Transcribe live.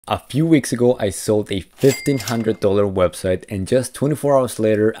A few weeks ago, I sold a $1,500 website, and just 24 hours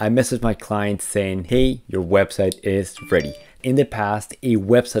later, I messaged my client saying, hey, your website is ready. In the past, a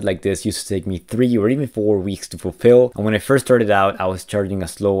website like this used to take me 3 or even 4 weeks to fulfill. And when I first started out, I was charging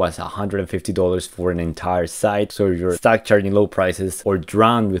as low as $150 for an entire site. So if you're stuck charging low prices or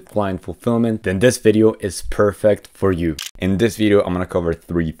drowned with client fulfillment, then this video is perfect for you. In this video, I'm gonna cover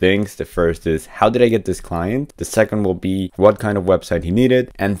 3 things. The first is, how did I get this client? The second will be what kind of website he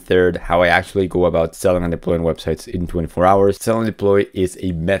needed. And third, how I actually go about selling and deploying websites in 24 hours. Sell and deploy is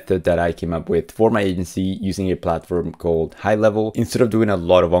a method that I came up with for my agency using a platform called High Level. Instead of doing a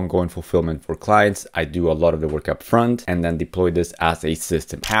lot of ongoing fulfillment for clients, I do a lot of the work up front and then deploy this as a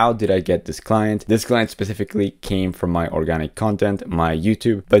system. How did I get this client? This client specifically came from my organic content, my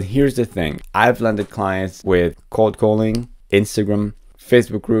YouTube. But here's the thing. I've landed clients with cold calling, Instagram,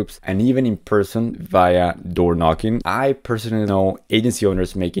 Facebook groups, and even in person via door knocking. I personally know agency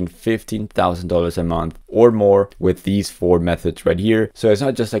owners making $15,000 a month or more with these 4 methods right here. So it's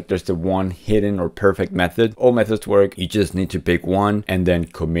not just like there's the one hidden or perfect method. All methods work. You just need to pick one and then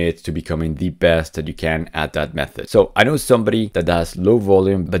commit to becoming the best that you can at that method. So I know somebody that does low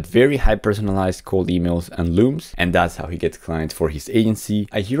volume but very high personalized cold emails and looms, and that's how he gets clients for his agency.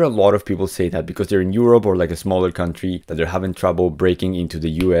 I hear a lot of people say that because they're in Europe or like a smaller country that they're having trouble breaking into the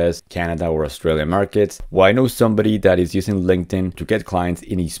US, Canada, or Australia markets. Well, I know somebody that is using LinkedIn to get clients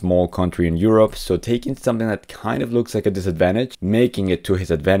in a small country in Europe. So taking something that kind of looks like a disadvantage, making it to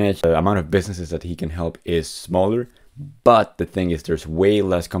his advantage. The amount of businesses that he can help is smaller. But the thing is, there's way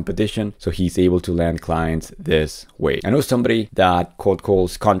less competition, so he's able to land clients this way. I know somebody that cold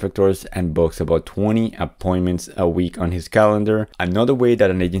calls contractors and books about 20 appointments a week on his calendar. Another way that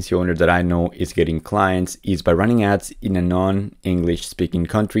an agency owner that I know is getting clients is by running ads in a non-English speaking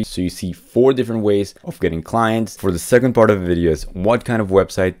country. So you see 4 different ways of getting clients. For the second part of the video is, what kind of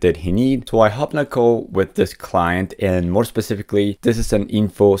website did he need? So I hopped on a call with this client, and more specifically, this is an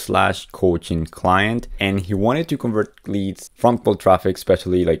info/coaching client, and he wanted to convert leads from cold traffic,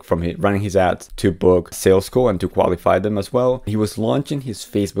 especially like from running his ads, to book sales call and to qualify them as well. He was launching his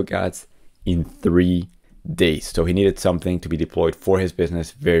Facebook ads in 3 days. So he needed something to be deployed for his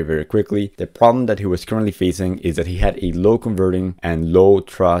business very, very quickly. The problem that he was currently facing is that he had a low converting and low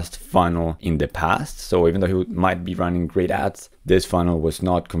trust funnel in the past. So even though he might be running great ads, this funnel was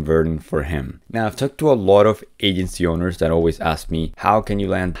not converting for him. Now, I've talked to a lot of agency owners that always ask me, how can you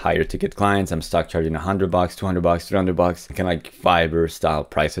land higher ticket clients? I'm stuck charging $100, $200, $300, kind of like Fiverr style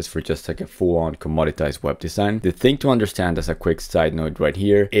prices for just like a full-on commoditized web design. The thing to understand, as a quick side note right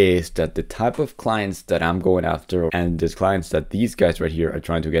here, is that the type of clients that I'm going after and the clients that these guys right here are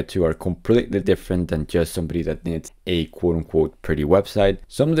trying to get to are completely different than just somebody that needs a quote-unquote pretty website.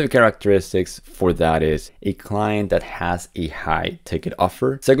 Some of the characteristics for that is a client that has a high ticket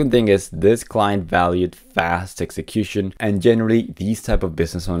offer. Second thing is, this client valued fast execution, and generally these type of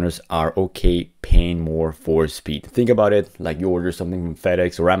business owners are okay paying more for speed. Think about it like you order something from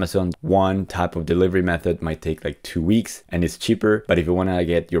FedEx or Amazon. One type of delivery method might take like 2 weeks and it's cheaper, but if you want to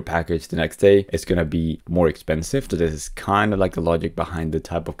get your package the next day, it's going to be more expensive. So this is kind of like the logic behind the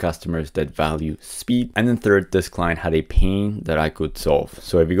type of customers that value speed. And then third, this client had a pain that I could solve.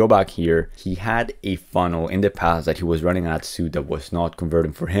 So if you go back here, he had a funnel in the past that he was running ads to that was not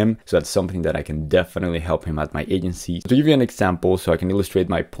converting for him. So that's something that I can definitely help him at my agency. To give you an example, so I can illustrate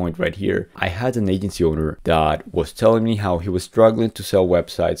my point right here, I had an agency owner that was telling me how he was struggling to sell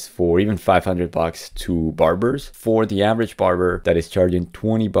websites for even $500 to barbers. For the average barber that is charging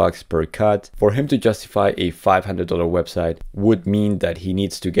 $20 per cut, for him to justify a $500 website would mean that he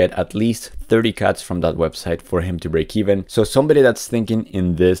needs to get at least 30 cuts from that website for him to break even. So somebody that's thinking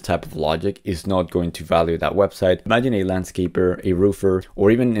in this type of logic is not going to value that website. Imagine a landscaper, a roofer,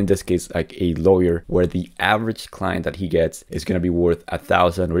 or even in this case like a lawyer, where the average client that he gets is going to be worth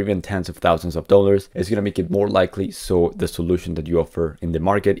 $1,000 or even tens of thousands of dollars. It's going to make it more likely so the solution that you offer in the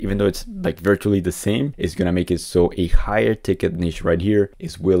market, even though it's like virtually the same, is going to make it so a higher ticket niche right here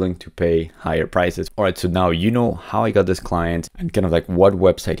is willing to pay higher prices. All right, so now you know how I got this client and kind of like what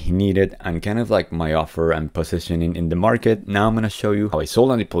website he needed and kind of like my offer and positioning in the market. Now I'm going to show you how I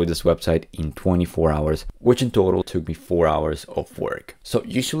sold and deployed this website in 24 hours, which in total took me 4 hours of work. So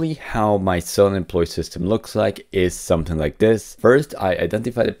usually how my sell and deploy system looks like is something like this. First, I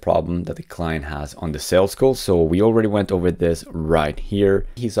identify the problem that the client has on the sales call. So we already went over this right here.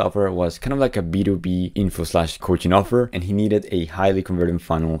 His offer was kind of like a B2B info/coaching offer, and he needed a highly converting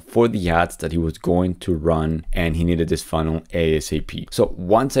funnel for the ads that he was going to run, and he needed this funnel ASAP. So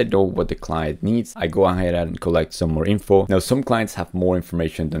once I know what the client client needs. I go ahead and collect some more info. Now, some clients have more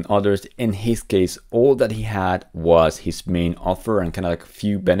information than others. In his case, all that he had was his main offer and kind of like a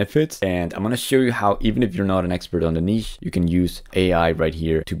few benefits. And I'm going to show you how, even if you're not an expert on the niche, you can use AI right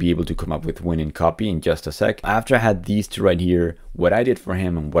here to be able to come up with winning copy in just a sec. After I had these two right here, what I did for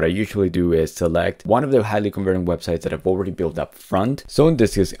him and what I usually do is select one of the highly converting websites that I've already built up front. So in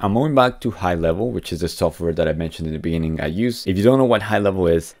this case, I'm going back to High Level, which is the software that I mentioned in the beginning I use. If you don't know what High Level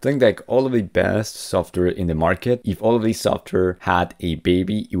is, think like all of the best software in the market. If all of these software had a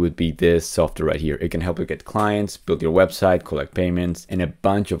baby, it would be this software right here. It can help you get clients, build your website, collect payments, and a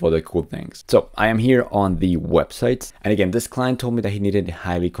bunch of other cool things. So I am here on the websites. And again, this client told me that he needed a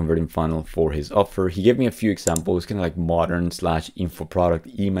highly converting funnel for his offer. He gave me a few examples, kind of like modern / info product,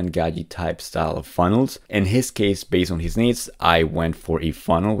 Gadget type style of funnels. In his case, based on his needs, I went for a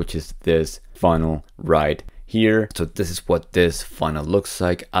funnel, which is this funnel right here. So this is what this funnel looks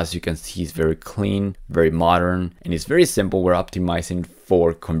like. As you can see, it's very clean, very modern, and it's very simple. We're optimizing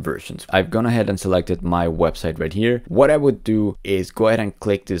for conversions. I've gone ahead and selected my website right here. What I would do is go ahead and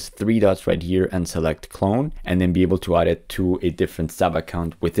click these three dots right here and select clone, and then be able to add it to a different sub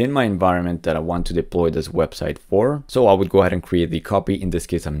account within my environment that I want to deploy this website for. So I would go ahead and create the copy. In this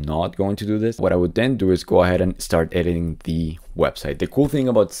case, I'm not going to do this. What I would then do is go ahead and start editing the website. The cool thing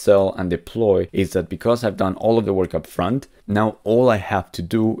about sell and deploy is that because I've done all of the work up front, now all I have to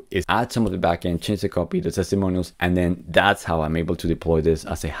do is add some of the backend, change the copy, the testimonials, and then that's how I'm able to deploy this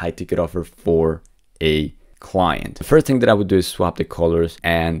as a high ticket offer for a client. The first thing that I would do is swap the colors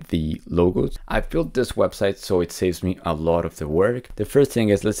and the logos. I've built this website so it saves me a lot of the work. The first thing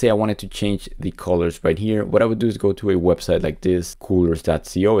is, let's say I wanted to change the colors right here. What I would do is go to a website like this,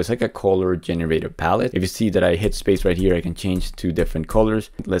 coolors.co. It's like a color generator palette. If you see that I hit space right here, I can change to different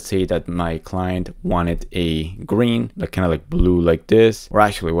colors. Let's say that my client wanted a green, like kind of like blue like this. Or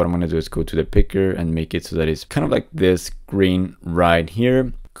actually what I'm going to do is go to the picker and make it so that it's kind of like this green right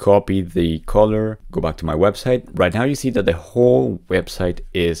here. Copy the color, go back to my website. Right now you see that the whole website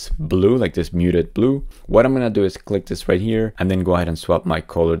is blue, like this muted blue. What I'm gonna do is click this right here and then go ahead and swap my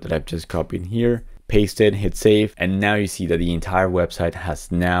color that I've just copied here, paste it, hit save, and now you see that the entire website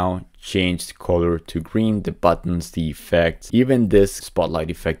has now changed color to green. The buttons, the effects, even this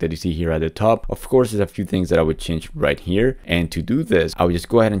spotlight effect that you see here at the top. Of course, there's a few things that I would change right here. And to do this, I would just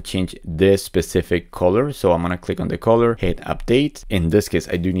go ahead and change this specific color. So I'm gonna click on the color, hit update. In this case,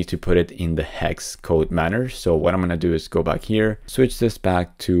 I do need to put it in the hex code manner. So what I'm gonna do is go back here, switch this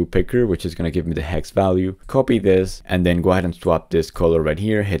back to picker, which is gonna give me the hex value, copy this, and then go ahead and swap this color right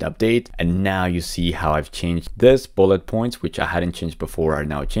here, hit update. And now you see how I've changed this. Bullet points, which I hadn't changed before, are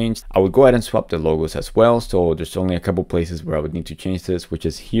now changed. I would go ahead and swap the logos as well. So there's only a couple places where I would need to change this, which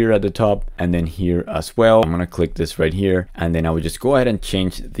is here at the top and then here as well. I'm going to click this right here, and then I would just go ahead and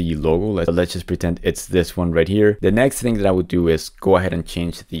change the logo. Let's just pretend it's this one right here. The next thing that I would do is go ahead and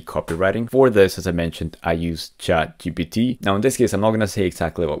change the copywriting. For this, as I mentioned, I use ChatGPT. Now in this case, I'm not going to say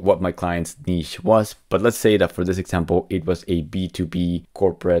exactly what my client's niche was, but let's say that for this example, it was a B2B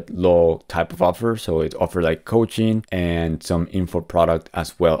corporate law type of offer. So it offered like coaching and some info product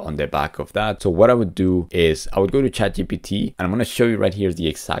as well on the back of that. So what I would do is I would go to ChatGPT, and I'm going to show you right here the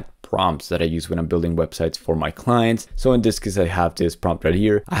exact prompts that I use when I'm building websites for my clients. So in this case, I have this prompt right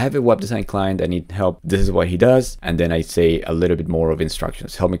here. I have a web design client. I need help. This is what he does. And then I say a little bit more of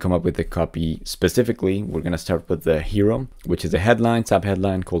instructions. Help me come up with the copy. Specifically, we're going to start with the hero, which is the headline,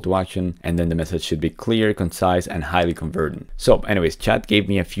 subheadline, call to action. And then the message should be clear, concise, and highly converting. So anyways, Chat gave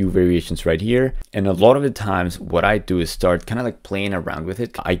me a few variations right here. And a lot of the times what I do is start kind of like playing around with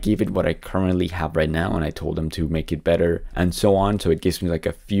it. I gave it what I currently have right now, and I told them to make it better and so on. So it gives me like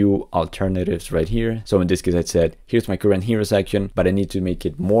a few alternatives right here. So in this case, I said, here's my current hero section, but I need to make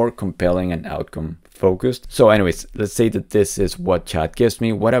it more compelling and outcome focused. So anyways, let's say that this is what Chat gives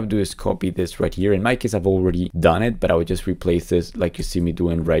me. What I would do is copy this right here. In my case, I've already done it, but I would just replace this like you see me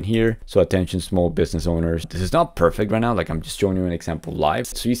doing right here. So attention, small business owners. This is not perfect right now. Like I'm just showing you an example live.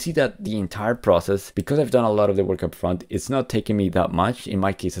 So you see that the entire process, because I've done a lot of the work up front, it's not taking me that much. In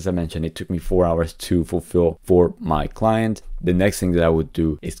my case, as I mentioned, it took me 4 hours to fulfill for my client. The next thing that I would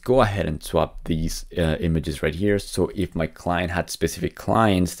do is go ahead and swap these images right here. So if my client had specific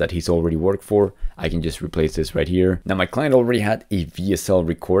clients that he's already worked for, I can just replace this right here. Now my client already had a VSL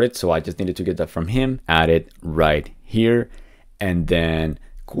recorded, so I just needed to get that from him, add it right here, and then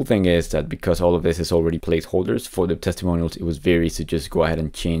Cool thing is that because all of this is already placeholders for the testimonials, it was very easy to just go ahead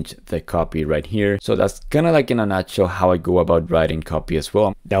and change the copy right here. So that's kind of like in a nutshell how I go about writing copy as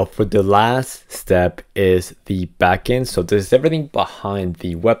well. Now for the last step is the backend. So this is everything behind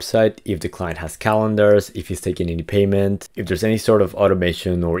the website. If the client has calendars, if he's taking any payment, if there's any sort of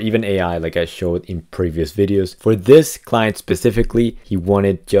automation or even AI like I showed in previous videos. For this client specifically, he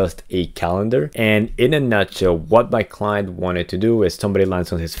wanted just a calendar. And in a nutshell, what my client wanted to do is somebody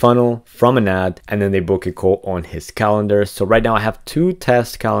lands on his funnel from an ad and then they book a call on his calendar. So right now I have 2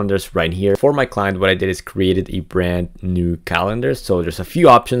 test calendars right here. For my client, what I did is created a brand new calendar. So there's a few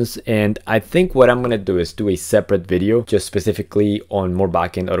options, and I think what I'm gonna do is do a separate video just specifically on more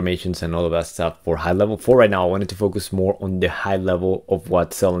backend automations and all of that stuff for high level. For right now, I wanted to focus more on the high level of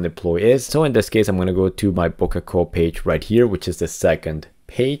what Sell and Deploy is. So in this case, I'm gonna go to my book a call page right here, which is the second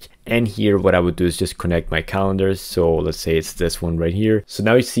page. And here what I would do is just connect my calendars. So let's say it's this one right here. So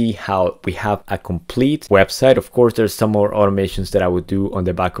now you see how we have a complete website. Of course, there's some more automations that I would do on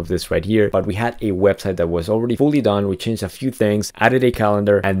the back of this right here, but we had a website that was already fully done. We changed a few things, added a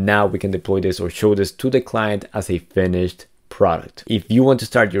calendar, and now we can deploy this or show this to the client as a finished product. If you want to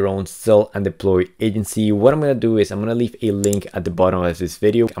start your own Sell and Deploy agency, what I'm going to do is I'm going to leave a link at the bottom of this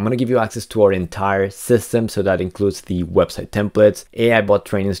video. I'm going to give you access to our entire system. So that includes the website templates, AI bot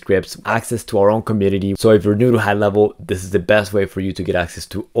training scripts, access to our own community. So if you're new to high level, this is the best way for you to get access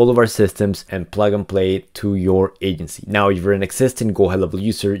to all of our systems and plug and play to your agency. Now, if you're an existing Go High Level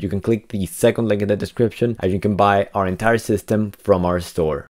user, you can click the second link in the description and you can buy our entire system from our store.